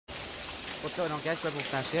What's going on, guys? Rebel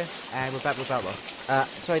Flash here, and we're back with Outlast.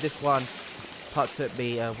 Sorry this one part took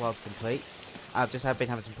me a while to complete. I've just been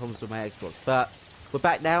having some problems with my Xbox, but we're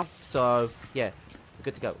back now, so yeah, we're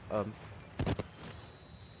good to go.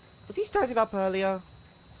 Was he starting up earlier?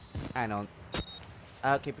 Hang on.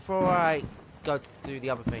 Okay, before I go to the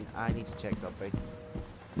other thing, I need to check something.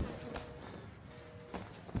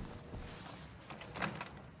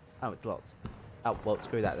 Oh, it's locked. Oh, well,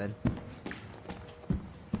 screw that then.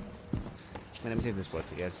 Let me see if this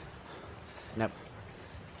works again. Nope.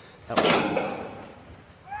 Oh.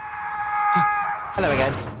 Hello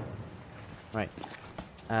again. Right.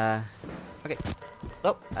 Okay.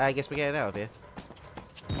 Well, I guess we're getting out of here.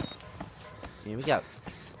 Here we go.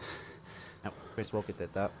 Oh, Chris Walker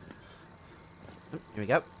did that. Oh, here we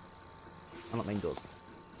go. Unlock main doors.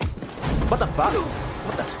 What the fuck?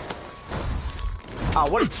 What the? Oh,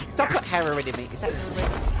 what is... Don't put heroin in me. Is that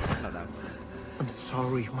heroin? No, no. I'm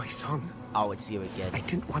sorry, my son. Oh, it's you again. I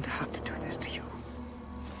didn't want to have to do this to you.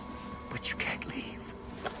 But you can't leave.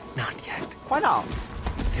 Not yet. Why not?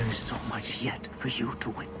 There is so much yet for you to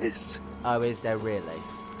witness. Oh, is there really?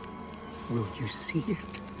 Will you see it?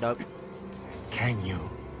 Nope. Can you?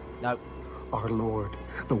 Nope. Our Lord,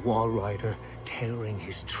 the Wall Rider, tearing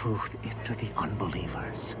his truth into the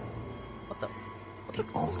unbelievers. What the? The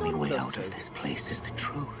only way out of this place is the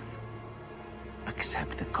truth.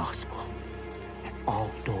 Accept the gospel, and all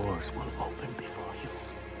doors will open before you.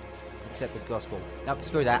 Accept the gospel. No,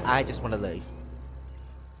 screw that. I just want to leave.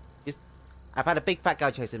 I've had a big fat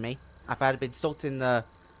guy chasing me. I've been stalked in the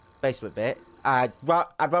basement bit. I'd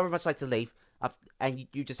rather much like to leave. And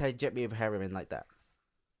you just had to jet me with heroin like that.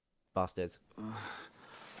 Bastards.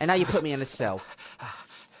 And now you put me in a cell.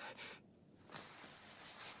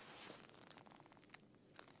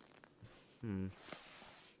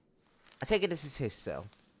 I take it this is his cell.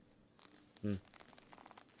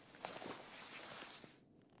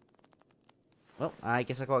 Well, I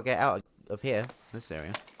guess I gotta get out of here, this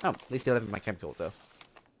area. Oh, at least I have my chemical though.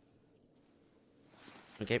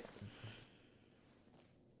 Okay.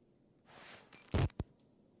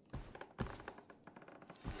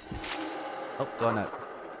 Oh, go on out.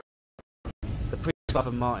 The priest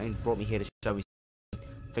Father Martin brought me here to show me.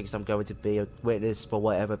 Thinks I'm going to be a witness for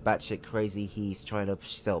whatever batshit crazy he's trying to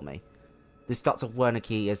sell me. This Dr.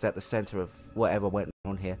 Wernicke is at the center of whatever went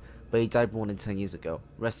on here, but he died more than 10 years ago.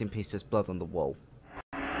 Rest in peace, there's blood on the wall.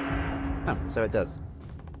 Oh, so it does.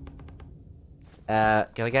 Can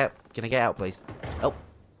I get out, please? Oh,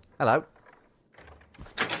 hello.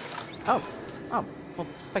 Oh, well,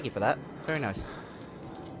 thank you for that. Very nice.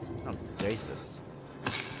 Oh, Jesus.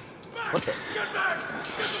 What the? Get back!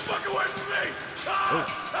 Get the fuck away from me!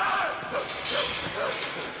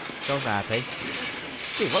 So happy.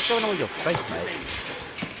 Gee, what's going on with your face, mate?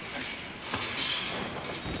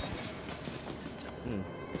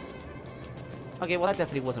 Okay, well that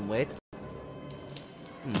definitely wasn't weird.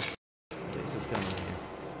 Let's see what's going on here.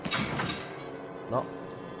 Lock.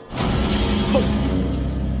 Oh!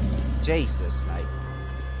 Jesus, mate.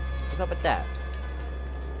 What's up with that?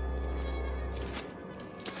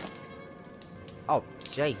 Oh,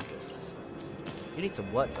 Jesus. You need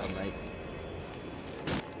some work done, mate.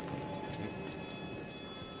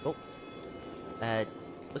 Oh.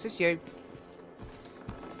 Was this you?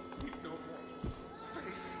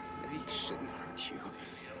 He shouldn't hurt you.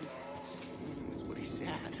 That's what he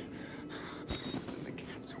said. The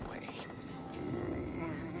cat's away.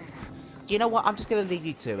 You know what? I'm just gonna leave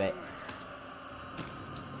you to it.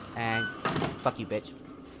 And fuck you, bitch.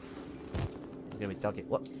 It's gonna be doggy.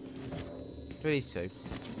 What? These two.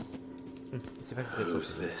 Let's see if I can get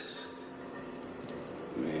Who's this?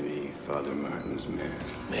 Maybe Father Martin's man.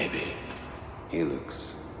 Maybe. He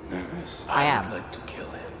looks nervous. I am. I'd like to kill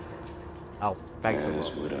him. Oh, thanks a As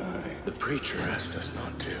lot. would I. The preacher asked us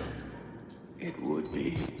not to. It would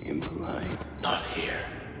be impolite. Not here.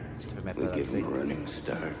 Just remember We that, give see? him a running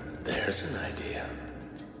start. There's an idea.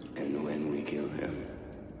 And when we kill him,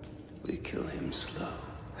 we kill him slow.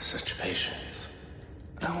 Such patience.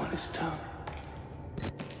 I want his tongue.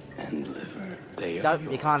 And liver. They No,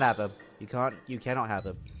 you can't have them. You cannot have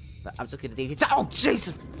them. I'm just gonna leave you. Oh,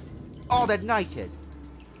 Jesus! Oh, they're naked.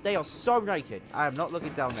 They are so naked. I am not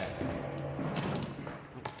looking down there.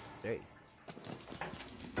 Hey.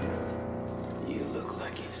 You look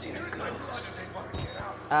like you've seen a ghost.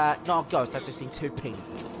 Not a ghost. I've just seen two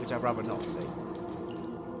penises, which I'd rather not see.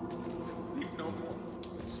 No more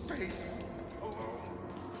space.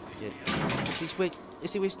 Yeah.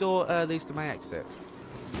 Is he which door leads to my exit?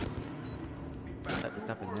 There's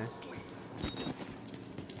nothing there.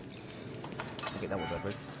 Okay, that one's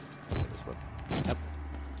open. This one. Yep.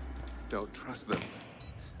 Don't trust them.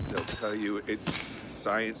 They'll tell you it's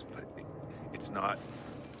science, but it's not.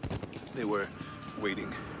 They were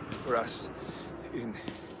waiting for us in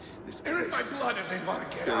this place. They're in my blood and they want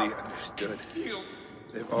to get Billy out. understood. You.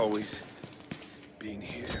 They've always been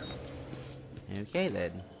here. Okay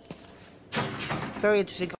then. Very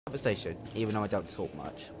interesting conversation, even though I don't talk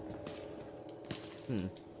much.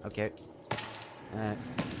 Okay.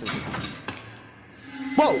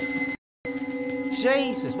 Whoa!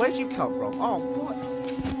 Jesus, where'd you come from? Oh,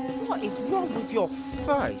 what is wrong with your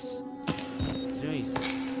face? Jesus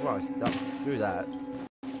Christ, no, screw that.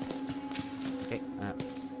 Okay,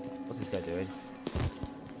 what's this guy doing?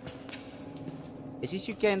 Is this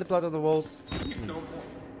you getting the blood on the walls? No more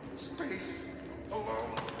space.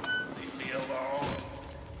 Alone. Leave me alone.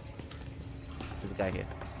 There's a guy here.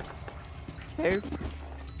 Who?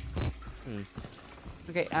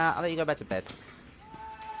 Okay, I'll let you go back to bed.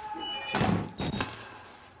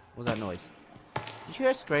 What was that noise? Did you hear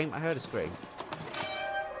a scream? I heard a scream.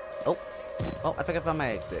 Oh, I think I found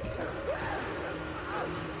my exit.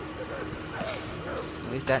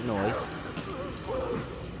 What is that noise?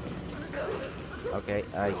 Okay,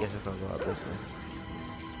 I guess I can't go up this way.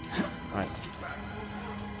 Alright.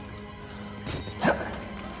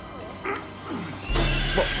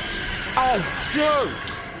 What? Oh, dude!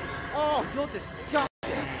 Oh, you're disgusting!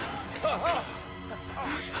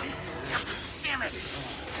 Damn it!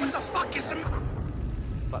 What the fuck is the...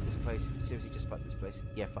 Fuck this place. Seriously, just fuck this place.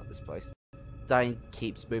 Yeah, fuck this place. Dying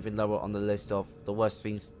keeps moving lower on the list of the worst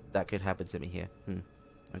things that could happen to me here.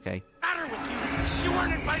 Okay. Matter with you? You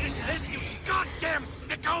weren't invited to this, you goddamn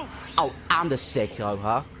sicko! Oh, I'm the sicko,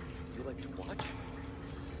 huh? You like to watch?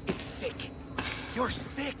 It's sick. You're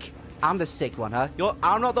sick. I'm the sick one, huh?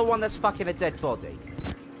 I'm not the one that's fucking a dead body.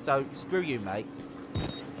 So, screw you, mate.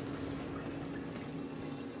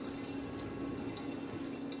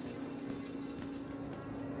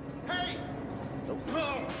 Hey! Oh.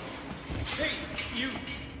 Oh. Hey, you...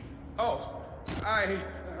 Oh, I...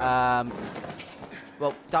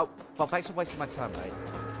 Well, thanks for wasting my time, mate.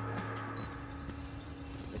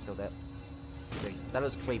 They're still there. Okay, that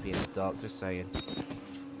looks creepy in the dark, just saying.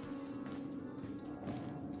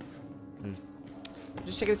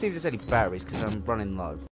 Just checking to see if there's any batteries, because I'm running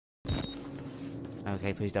low.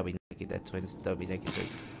 Okay, please don't be naked there, twins. Don't be naked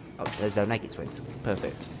twins. Oh, there's no naked twins.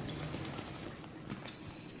 Perfect.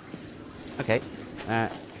 Okay.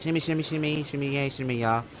 Shimmy, shimmy, shimmy, shimmy, yeah, shimmy,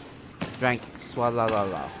 yeah. Drank, swalla, la,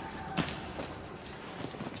 la.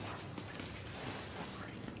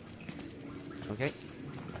 Okay.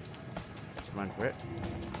 Let's run for it.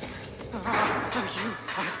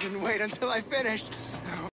 I didn't wait until I finished.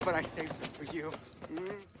 But I saved some for you.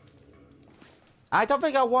 I don't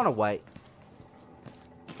think I want to wait.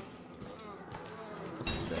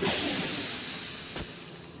 What's this say?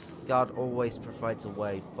 God always provides a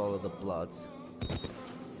way, follow the blood.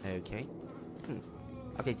 Okay.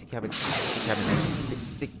 Okay, decamination. I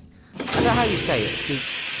don't know how you say it.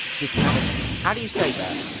 How do you say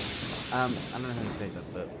that? I don't know how you say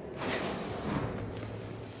that, but...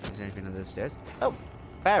 Is there anything under the stairs? Oh!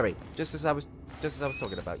 Barry! Just as I was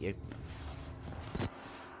talking about you.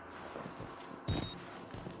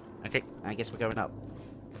 Okay, I guess we're going up.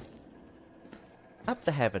 Up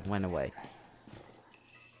the heaven went away.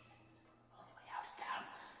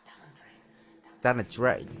 Down a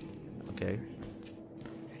drain. Okay.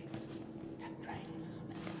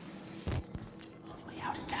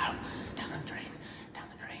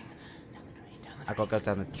 I gotta go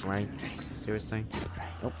down the drain. Seriously?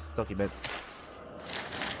 Oh, document.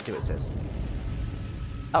 Let's see what it says.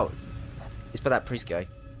 Oh, it's for that priest guy.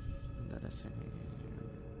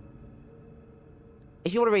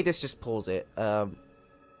 If you want to read this, just pause it.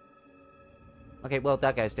 Okay, well,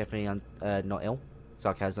 that guy's definitely not ill.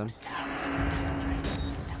 Sarcasm.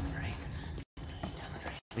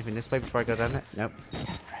 Anything this way before I go down there? Nope.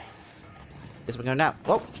 Guess we're going now.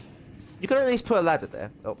 Oh! You could at least put a ladder there.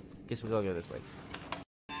 Oh, guess we gotta go this way.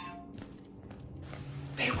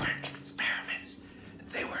 They weren't experiments.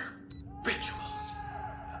 They were rituals.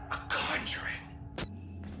 A conjuring.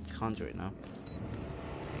 Conjure it now.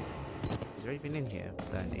 Is there anything in here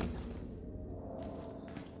that I need?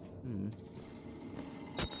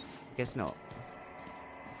 Guess not.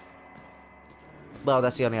 Well,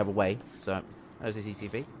 that's the only other way, so... There's a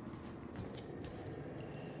CCTV.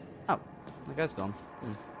 Oh, the guy's gone.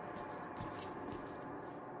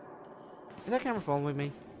 Is that camera following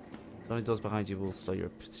me? The only doors behind you will slow your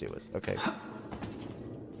pursuers. Okay.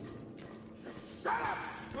 Shut up!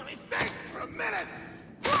 Let me think for a minute!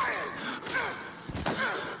 Quiet!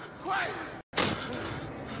 Quiet!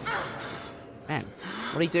 Man,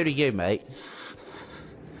 what do he do to you, mate?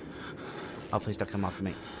 Oh, please don't come after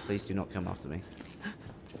me. Please do not come after me.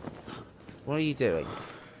 What are you doing?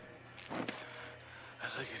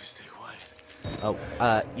 I'd like you to stay quiet. Oh,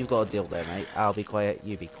 you've got a deal there, mate. I'll be quiet,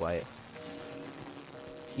 you be quiet.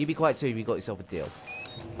 You be quiet too, you got yourself a deal.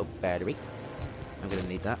 Oh, battery. I'm gonna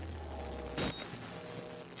need that.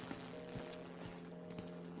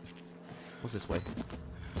 What's this way?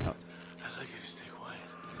 Oh. I'd like you to stay quiet.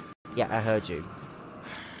 Yeah, I heard you.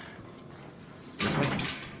 This way?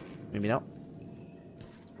 Maybe not.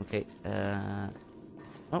 Okay,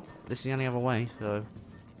 oh, this is the only other way, so...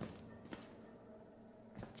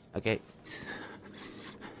 Okay.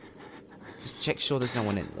 Just check sure there's no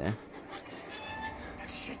one in there.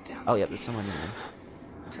 Oh, yeah, there's someone in there.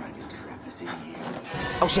 Trying to trap us in here.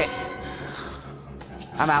 Oh, shit!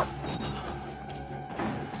 I'm out.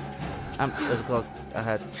 There's a close. I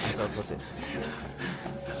heard. So close it.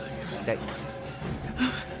 Stay.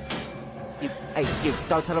 Hey, you!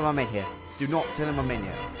 Don't tell him I'm in here. Do not tell him I'm in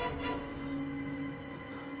here.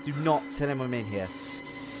 Do not tell him I'm in here.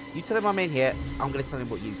 You tell him I'm in here, I'm gonna tell him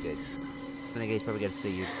what you did. Then he's probably gonna see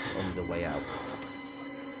you on the way out.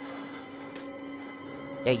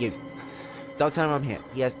 Hey, you! Don't tell him I'm here.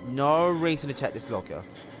 He has no reason to check this locker.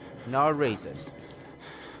 No reason.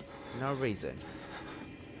 No reason.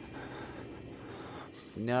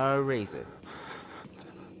 No reason.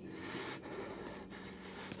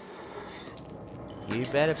 You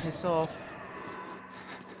better piss off.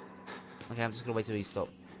 Okay, I'm just gonna wait till you stop.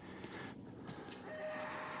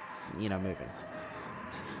 You know, moving.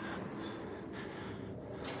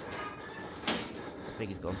 I think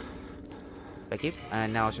he's gone. Thank you.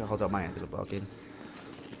 And now I should hold up my end of the bargain.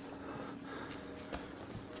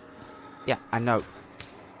 Yeah, I know.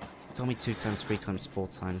 Tell me 2 times, 3 times, 4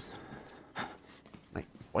 times. Like,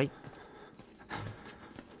 wait.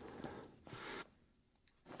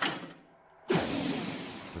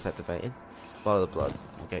 Is that activated? Follow the blood.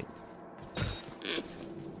 Okay.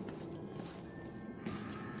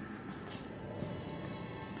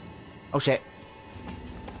 Oh shit.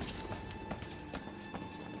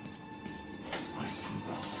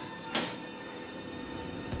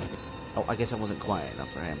 Oh, I guess I wasn't quiet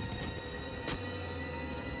enough for him.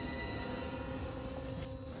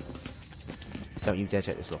 Don't you dare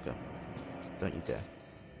check this locker. Don't you dare.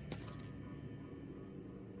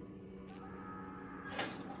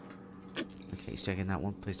 Okay, he's checking that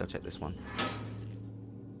one. Please don't check this one.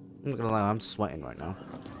 I'm not gonna lie, I'm sweating right now.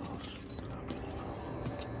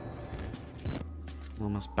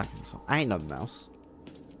 Almost back in this one. I ain't no mouse.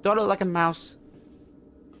 Do I look like a mouse?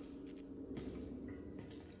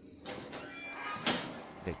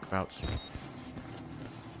 Okay, crouch.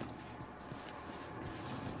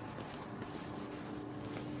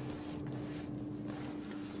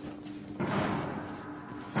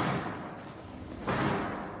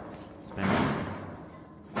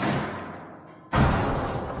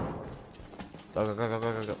 Go, go, go, go,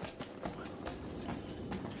 go, go, go.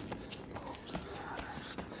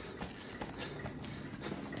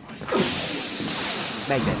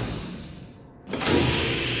 Made it.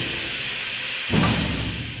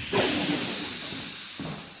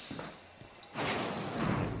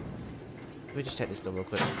 Let me just check this door real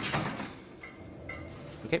quick.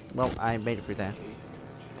 Okay, well, I made it through there.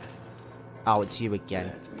 Oh, it's you again.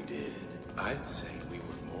 That we did. I'd say we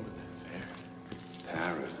were more than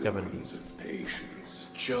fair. Paragons of patience.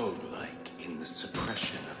 Job-like in the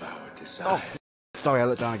suppression of our Oh, desire. sorry, I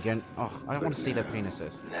looked down again. Oh, I don't want to see their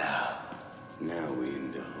penises. Now we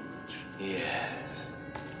indulge. Yes,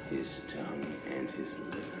 His tongue and his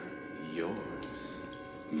liver. yours.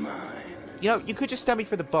 Mine. You know, you could just stab me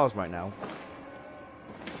through the bars right now.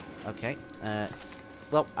 Okay,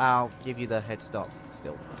 well, I'll give you the head start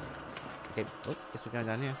still. Okay, oh, guess we're going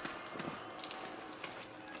down here.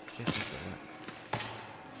 Just look at that.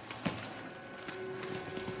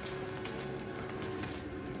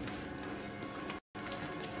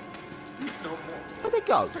 Where'd they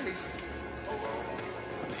go?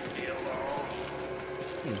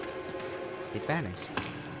 They vanished.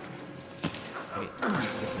 Okay,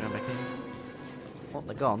 guess we're going back in. Oh,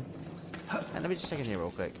 they're gone. And let me just check in here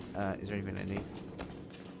real quick. Is there anything I need?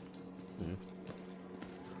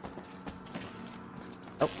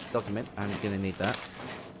 Oh, document. I'm gonna need that.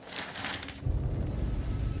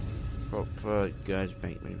 Proper guys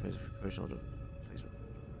make me personal.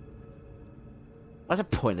 That's a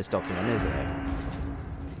pointless document, isn't it?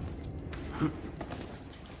 Okay,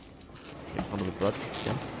 follow the blood.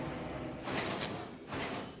 Still.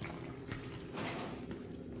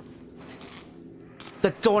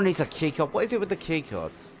 The door needs a keycard. What is it with the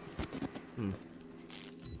keycards?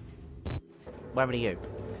 Where are you?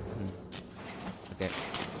 Okay.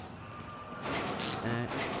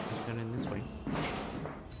 Going in this way.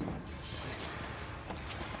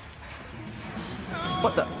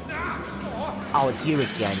 What the? Oh, it's you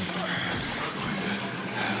again.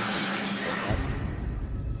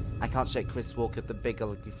 I can't shake Chris Walker, the big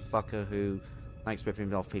ugly fucker who likes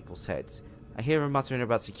ripping off people's heads. I hear him muttering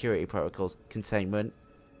about security protocols, containment.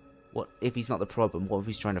 What if he's not the problem? What if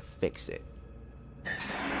he's trying to fix it?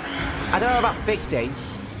 I don't know about fixing.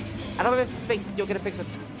 I don't know if you're going to fix a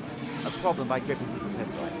problem by gripping people's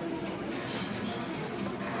heads off.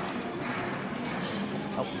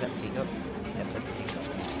 Oh, is that the key cup? Yep, that's the key cup.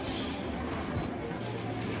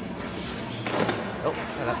 Oh,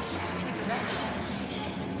 hello.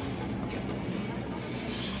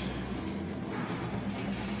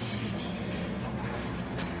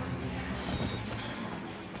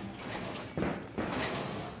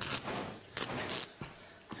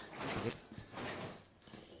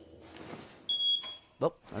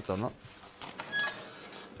 Oh, that's unlocked.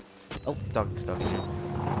 Oh, dog stuff.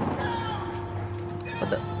 What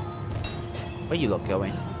the? Where you lot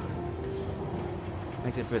going?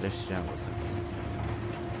 Makes it through the shower or something.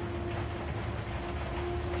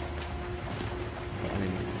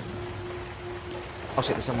 Oh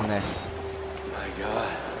shit, there's someone there. My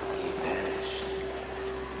God, he vanished.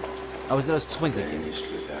 Oh, was those twins again? Vanished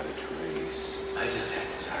without a trace. I just had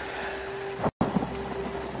sarcasm.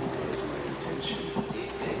 What is my intention? He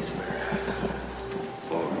thinks we're assholes.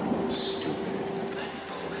 Or stupid. Let's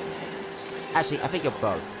pull him in. Actually, I think you're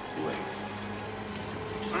both. Wait.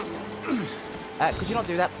 Could you not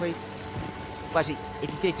do that, please? Well, actually, if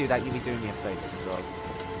you did do that, you'd be doing me a favour, so...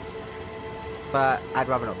 But I'd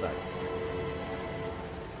rather not die.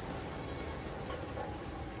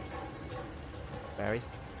 Berries?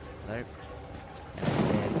 Nope. And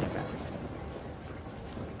then berries.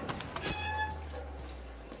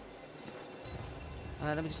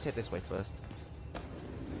 Let me just take this way first.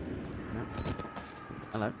 No.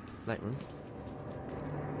 Hello. Lightroom.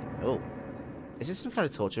 Oh. Is this some kind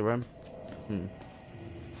of torture room?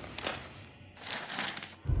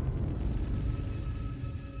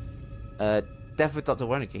 Death with Dr.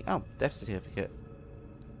 Wernicke. Oh, death certificate.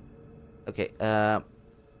 Okay,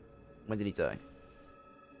 when did he die?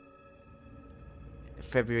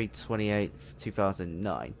 February 28th,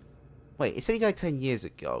 2009. Wait, it said he died 10 years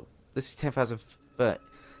ago. This is 2013.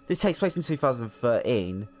 This takes place in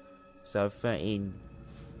 2013. So 13,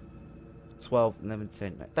 12, 11,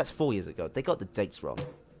 10. That's 4 years ago. They got the dates wrong.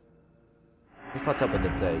 They fucked up with the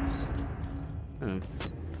dates.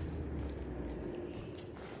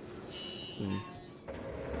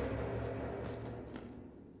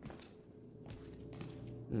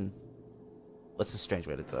 What's a strange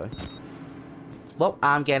way to die? Well,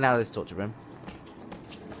 I'm getting out of this torture room.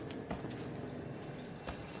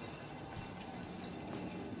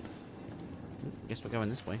 Guess we're going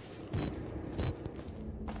this way.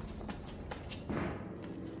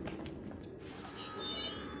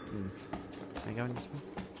 Am I going this way?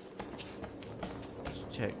 Let's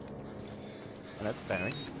check. Hello,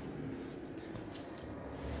 Barry.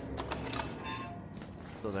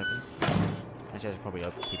 Door's open. Actually, I should probably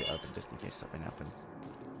keep it open just in case something happens.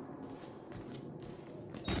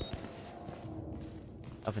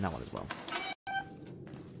 Open that one as well.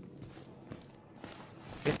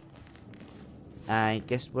 Good. I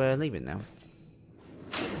guess we're leaving now.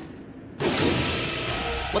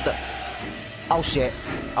 What the? Oh shit.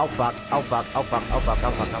 Oh fuck. Oh fuck. Oh fuck. Oh fuck.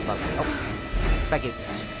 Oh fuck. Oh fuck. Oh. Back it.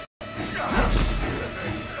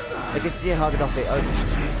 I can see hard enough it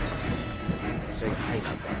opens. So you hate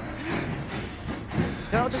that guy.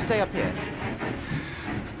 Can I just stay up here?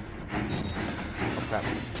 Oh crap.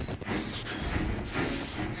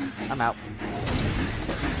 I'm out.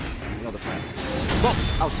 Another friend. Whoa!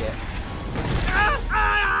 Oh shit.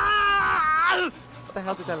 What the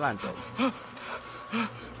hell did that land on?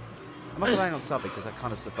 I must have landed on something because I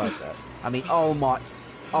kind of survived that. I mean, oh my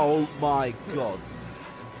god.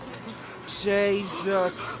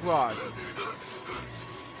 Jesus Christ.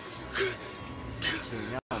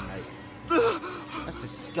 No, mate. That's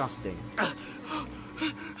disgusting.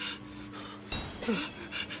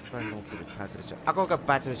 Going on to the back to the shower. I gotta go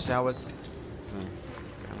back to the showers. Oh,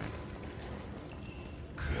 damn it.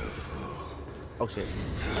 Oh shit.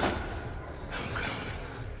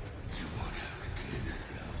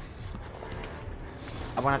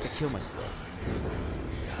 I won't have to kill myself.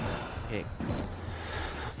 Okay.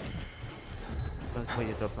 Let's wait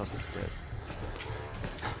to go past the stairs.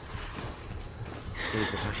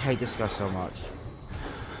 Jesus, I hate this guy so much.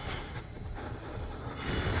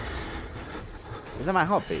 Is that my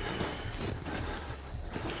heartbeat?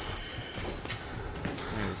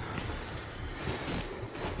 Where is it?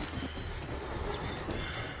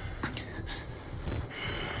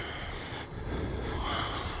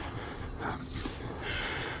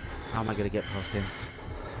 How am I gonna get past him?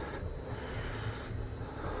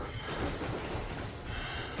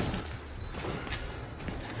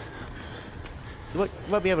 You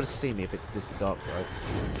won't be able to see me if it's this dark, right?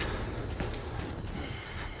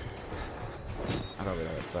 I don't really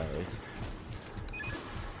know what that is.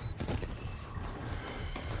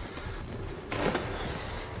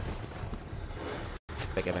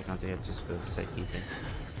 Better get back onto here just for safekeeping.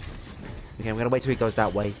 Okay, I'm gonna wait till he goes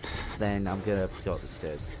that way, then I'm gonna go up the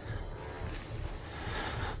stairs.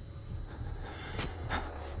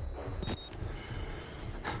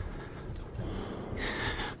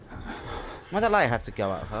 Why the light have to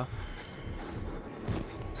go out, huh?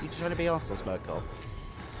 You just trying to be arsehole, smoke off.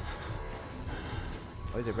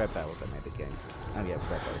 Or is it red barrels that made the game? Oh yeah,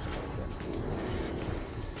 red barrels that made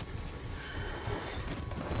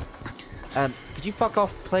the game. Could you fuck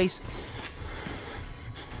off, please?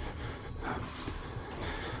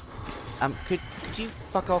 Could you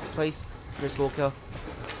fuck off, please, Chris Walker?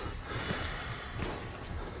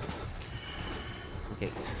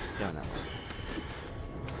 Okay, it's going that way.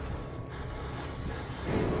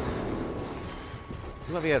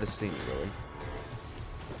 You might be able to see me, really.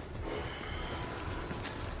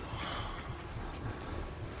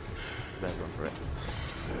 Better run for it.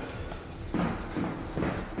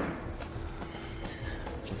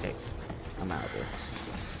 Okay, I'm out of here.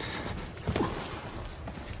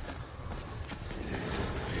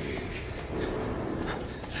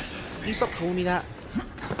 Can you stop calling me that?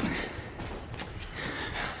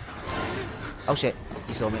 Oh shit,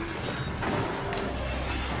 you saw me.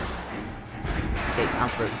 Okay, I'm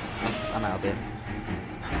through. I'm out of here.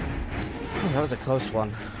 Oh, that was a close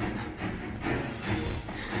one.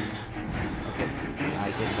 Okay,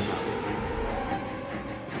 I guess I'm out.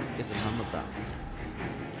 Guess I'm about.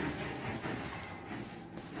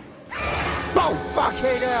 Oh,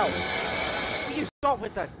 fucking hell! Will you stop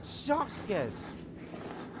with the jump scares?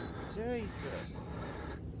 Jesus.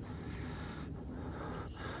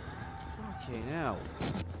 Fucking hell.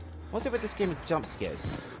 What's it with this game with jump scares?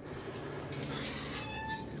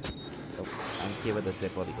 Oh, I'm here with the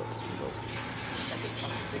dead body got this control.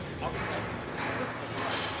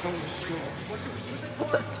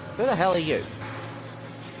 What the? Who the hell are you?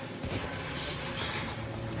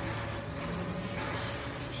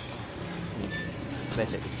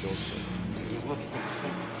 Better check this door.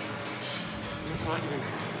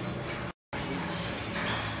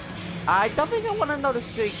 I don't think I want to know the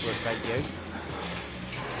secret, thank you.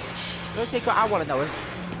 The secret I want to know is,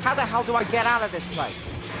 how the hell do I get out of this place?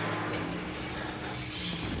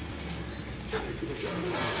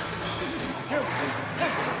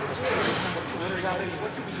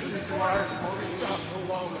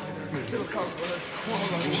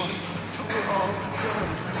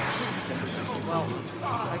 Well,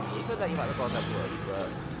 you said that you might have gone up early, but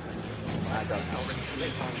I don't know.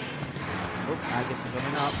 Oh, I guess I'm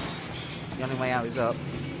coming up. The only way out is up.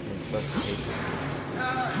 Burst to pieces. No!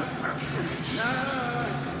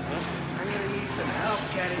 I'm gonna need some help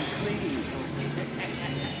getting clean.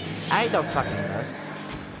 I ain't no fucking nurse.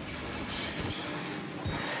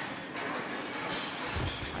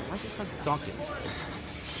 Why is it so dark in this place?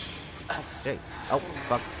 Oh, gee. Oh,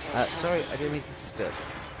 fuck. Sorry, I didn't mean to disturb.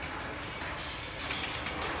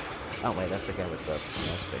 Oh, wait, that's the guy with the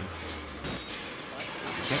nurse thing.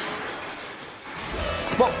 Okay.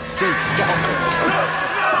 Whoa! Gee, get off me!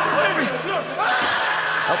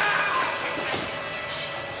 Oh.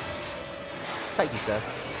 Thank you, sir.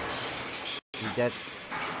 You dead?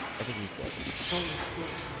 I think he's dead.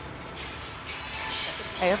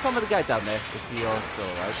 Hey, have fun with the guy down there, if you are still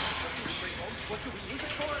alive.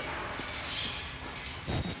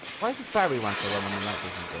 Why is this battery run so long when the light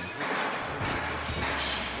isn't in?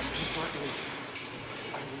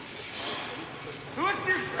 What's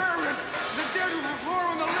the experiment? The dead will have more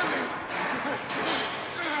on the living.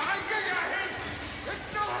 I think I hate it. It's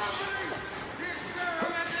still happening. The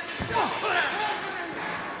experiment is still happening.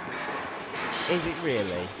 Is it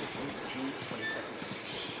really?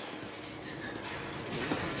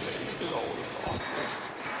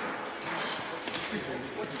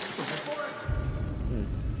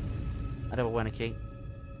 I never won a key.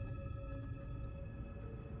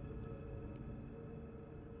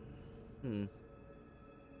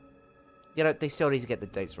 You know, they still need to get the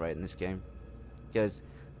dates right in this game. Because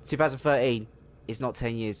 2013 is not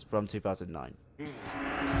 10 years from 2009. Oh,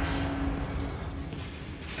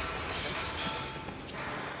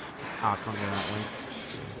 I can't go that way.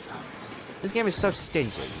 This game is so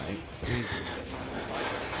stingy, mate. Jesus.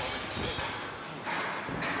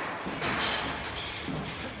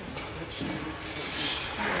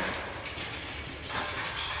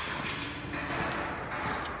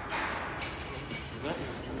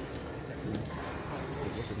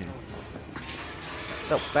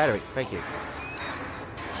 Oh, battery. Thank you.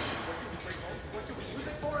 What do we use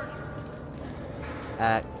it for?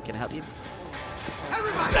 Can I help you?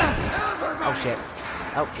 Everybody! Everybody! Oh shit.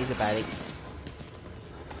 Oh, he's a baddie.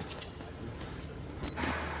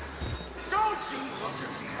 Don't you look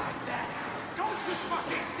at me like that! Don't you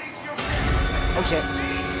fucking think you're Oh shit.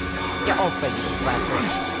 Get off me, you bastard.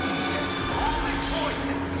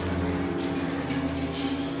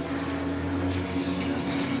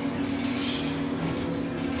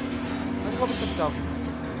 There's probably some dolphins.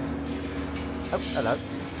 Oh, hello.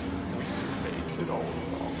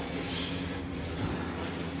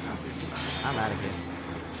 I'm out of here.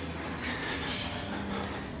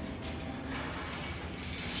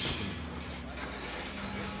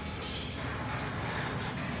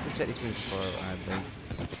 Let's check this room before I leave.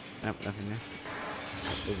 Nope, nothing there.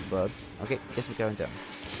 There's a bug. Okay, guess we're going down.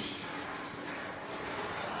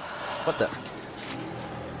 What the?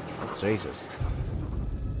 Oh, Jesus.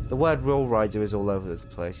 The word Wall Rider is all over this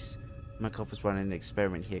place. Markov was running an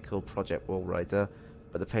experiment here called Project Wall Rider,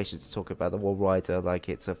 but the patients talk about the Wall Rider like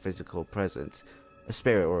it's a physical presence, a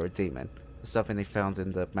spirit or a demon, something they found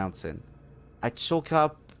in the mountain. I chalk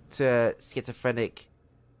up to schizophrenic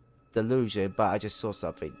delusion, but I just saw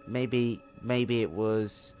something. Maybe it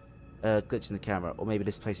was a glitch in the camera, or maybe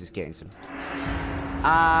this place is getting to me.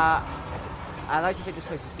 I like to think this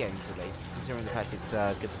place is getting to me, considering the fact it's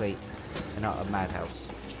complete and not a madhouse.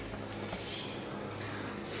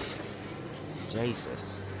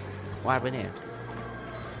 Jesus. What happened here?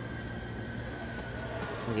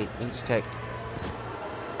 Okay, let me just check.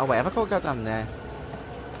 Oh wait, have I got to go down there?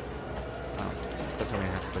 Oh, it's still telling me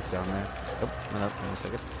I have to go down there. Oh, no, wait a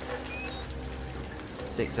second.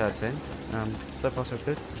 6 out of 10. So far so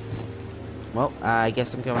good. Well, I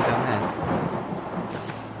guess I'm going down there.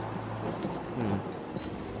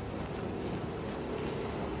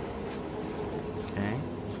 Okay.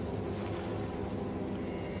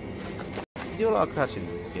 You do a lot of crouching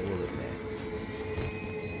in this game, really, man.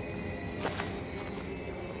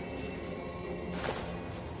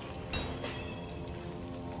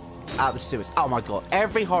 Out the sewers. Oh my god,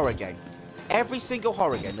 every horror game. Every single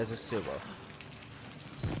horror game, there's a sewer.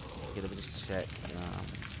 Okay, let me just check.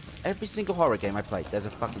 Every single horror game I played, there's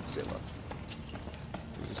a fucking sewer. Let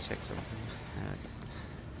me just check something.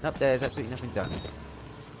 Nope, there's absolutely nothing done.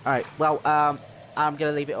 Alright, well, I'm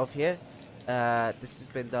gonna leave it off here. This has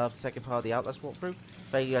been the second part of the Outlast walkthrough.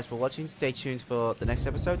 Thank you guys for watching. Stay tuned for the next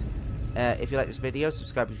episode. If you like this video,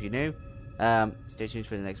 subscribe if you're new. Stay tuned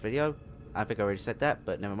for the next video. I think I already said that,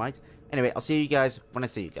 but never mind. Anyway, I'll see you guys when I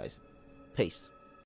see you guys. Peace.